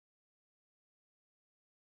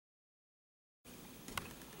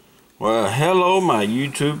Well, hello my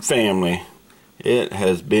YouTube family. It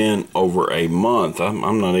has been over a month.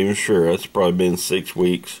 I'm not even sure. It's probably been 6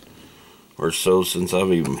 weeks or so since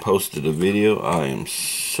I've even posted a video. I am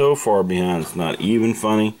so far behind, it's not even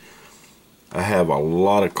funny. I have a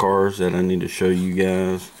lot of cars that I need to show you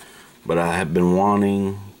guys, but I have been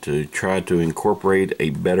wanting to try to incorporate a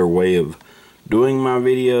better way of doing my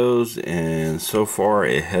videos, and so far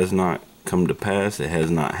it has not come to pass. It has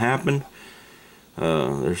not happened.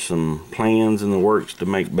 There's some plans in the works to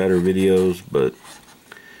make better videos, but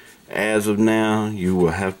as of now you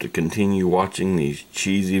will have to continue watching these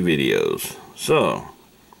cheesy videos. So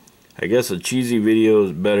I guess a cheesy video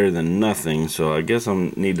is better than nothing, so I guess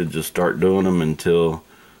I need to just start doing them until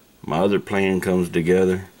my other plan comes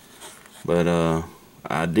together. But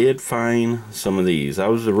I did find some of these. I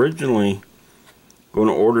was originally going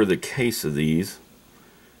to order the case of these,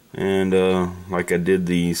 and like I did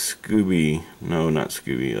the Snoopy,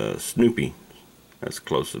 that's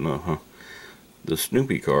close enough, huh? The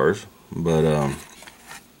Snoopy cars, but I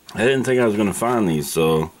didn't think I was going to find these,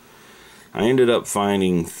 so I ended up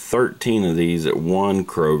finding 13 of these at one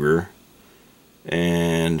Kroger,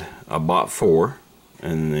 and I bought 4,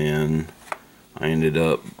 and then I ended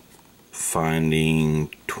up finding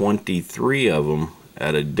 23 of them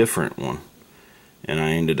at a different one, and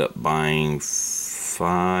I ended up buying 5.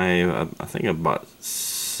 I think I bought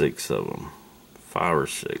 6 of them, 5 or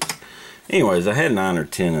 6. Anyways, I had 9 or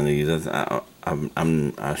 10 of these. I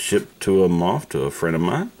shipped 2 of them off to a friend of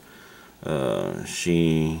mine. By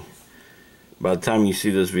the time you see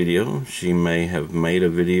this video, she may have made a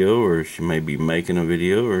video, or she may be making a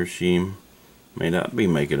video, or she may not be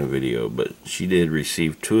making a video, but she did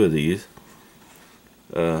receive 2 of these.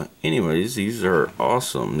 Anyways, these are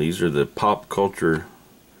awesome. These are the Pop Culture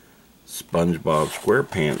Spongebob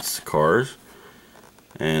Squarepants cars,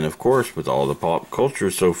 and of course, with all the pop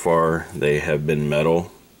culture so far, they have been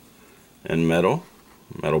metal and metal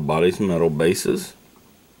bodies, metal bases,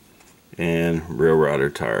 and Rail Rider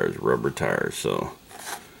tires, rubber tires. So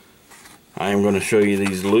I am going to show you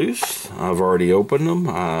these loose. I've already opened them.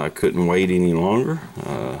 I couldn't wait any longer.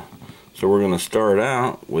 So we're going to start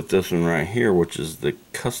out with this one right here, which is the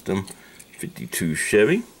Custom 52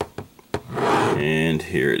 Chevy. And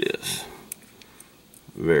here it is.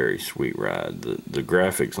 Very sweet ride. The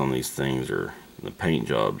graphics on these things are, the paint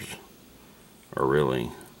jobs are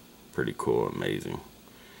really pretty cool, amazing.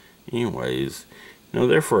 Anyways,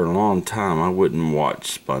 there for a long time I wouldn't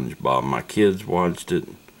watch SpongeBob. My kids watched it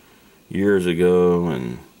years ago,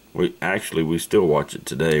 and we still watch it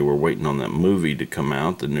today. We're waiting on that movie to come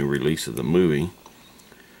out, the new release of the movie.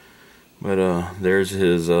 But there's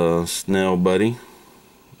his Snell buddy.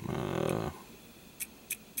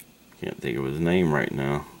 Can't think of his name right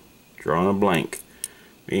now. Drawing a blank.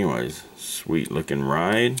 Anyways, sweet looking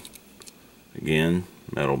ride. Again,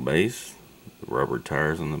 metal base. Rubber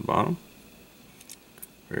tires on the bottom.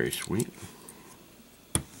 Very sweet.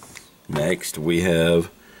 Next we have,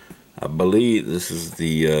 I believe this is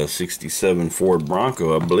the 67 Ford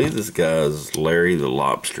Bronco. I believe this guy is Larry the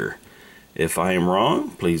Lobster. If I am wrong,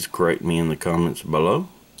 please correct me in the comments below.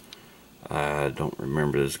 I don't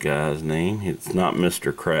remember this guy's name. It's not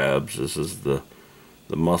Mr. Krabs. This is the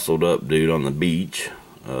muscled up dude on the beach.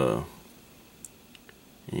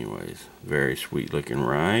 Anyways, very sweet looking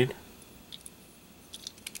ride.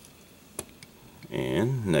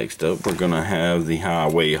 And next up we're going to have the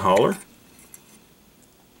Highway Hauler.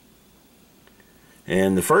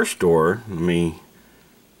 And the first store, let me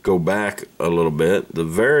go back a little bit. The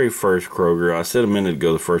very first Kroger, I said a minute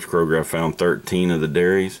ago, the first Kroger I found 13 of the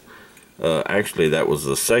dairies. Actually, that was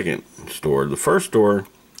the second store. The first store,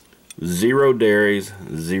 0 dairies,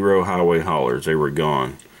 0 highway haulers. They were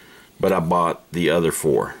gone. But I bought the other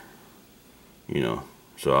 4.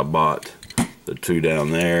 So I bought the 2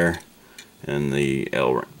 down there, and the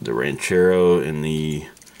Ranchero and the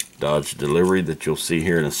Dodge Delivery that you'll see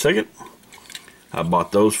here in a second. I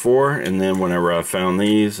bought those 4, and then whenever I found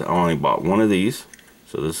these, I only bought 1 of these.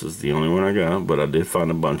 So this is the only one I got, but I did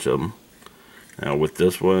find a bunch of them. Now with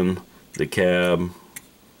this one, the cab,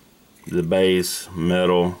 the base,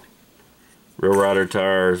 metal, Rail Rider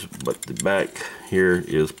tires, but the back here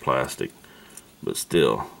is plastic. But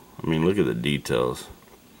still, I mean, look at the details.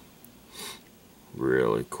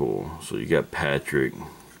 Really cool. So you got Patrick,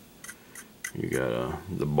 you got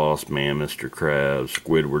the boss man, Mr. Krabs,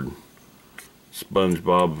 Squidward,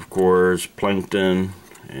 SpongeBob, of course, Plankton,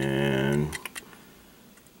 and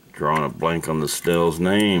drawing a blank on the Snell's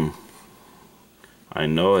name. I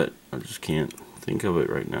know it, I just can't think of it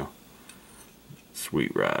right now.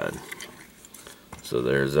 Sweet ride. So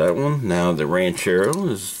there's that one. Now the Ranchero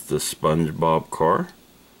is the SpongeBob car.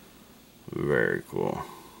 Very cool.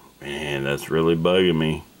 Man, that's really bugging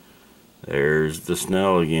me. There's the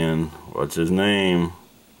Snell again. What's his name?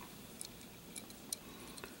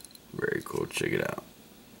 Very cool. Check it out.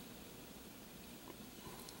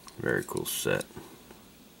 Very cool set.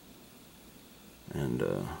 And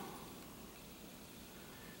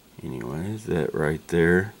anyways, that right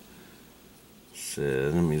there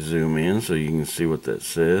says, let me zoom in so you can see what that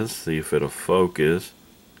says, see if it'll focus.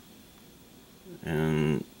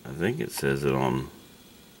 And I think it says it on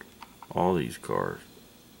all these cars.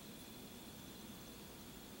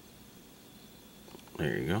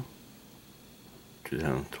 There you go.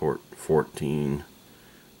 2014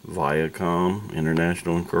 Viacom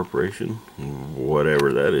International Incorporation,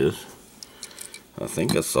 whatever that is. I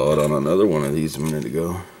think I saw it on another one of these a minute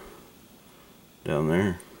ago down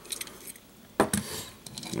there.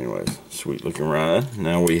 Anyways, sweet looking ride.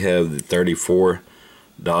 Now we have the 34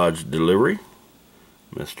 Dodge Delivery,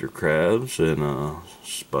 Mr. Krabs and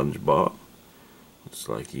SpongeBob. Looks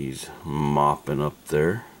like he's mopping up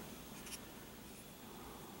there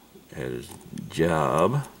at his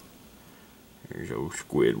job. Here's old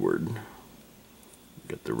Squidward.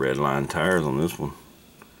 Got the red line tires on this one.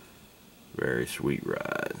 Very sweet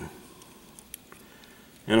ride.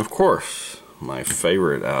 And of course, my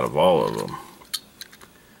favorite out of all of them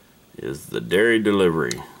is the Dairy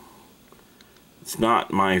Delivery. It's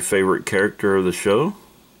not my favorite character of the show,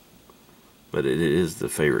 but it is the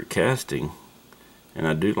favorite casting. And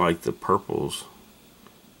I do like the purples.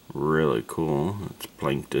 Really cool. It's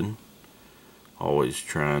Plankton. Always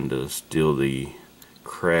trying to steal the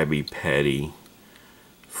Krabby Patty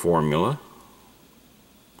formula.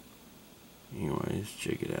 Anyways,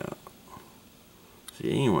 check it out. See,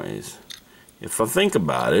 anyways, if I think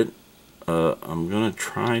about it, I'm gonna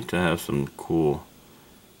try to have some cool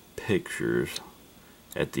pictures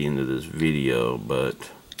at the end of this video, but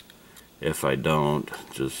if I don't,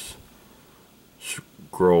 just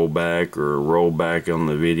scroll back or roll back on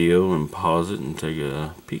the video and pause it and take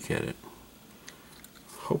a peek at it.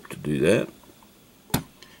 Hope to do that.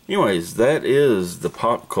 Anyways, that is the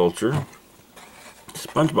Pop Culture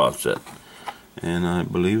SpongeBob set. And I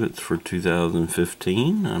believe it's for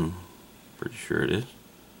 2015. I'm pretty sure it is.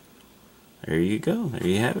 There you go. There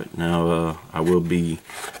you have it. Now, I will be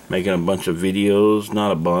making a bunch of videos.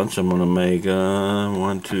 Not a bunch. I'm going to make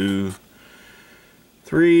 1, 2,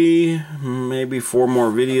 3, maybe 4 more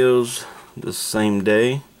videos the same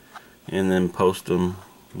day. And then post them,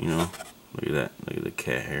 you know. Look at that. Look at the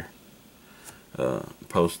cat hair.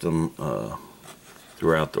 Post them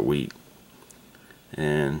throughout the week.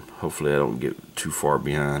 And hopefully I don't get too far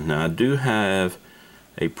behind. Now I do have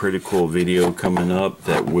a pretty cool video coming up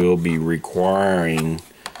that will be requiring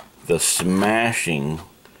the smashing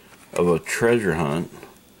of a treasure hunt.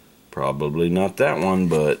 Probably not that one,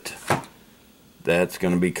 but that's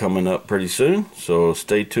going to be coming up pretty soon. So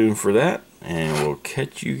stay tuned for that, and we'll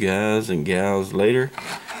catch you guys and gals later.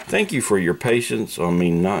 Thank you for your patience on me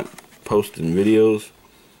not posting videos.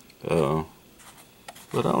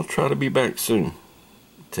 But I'll try to be back soon.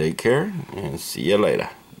 Take care and see you later.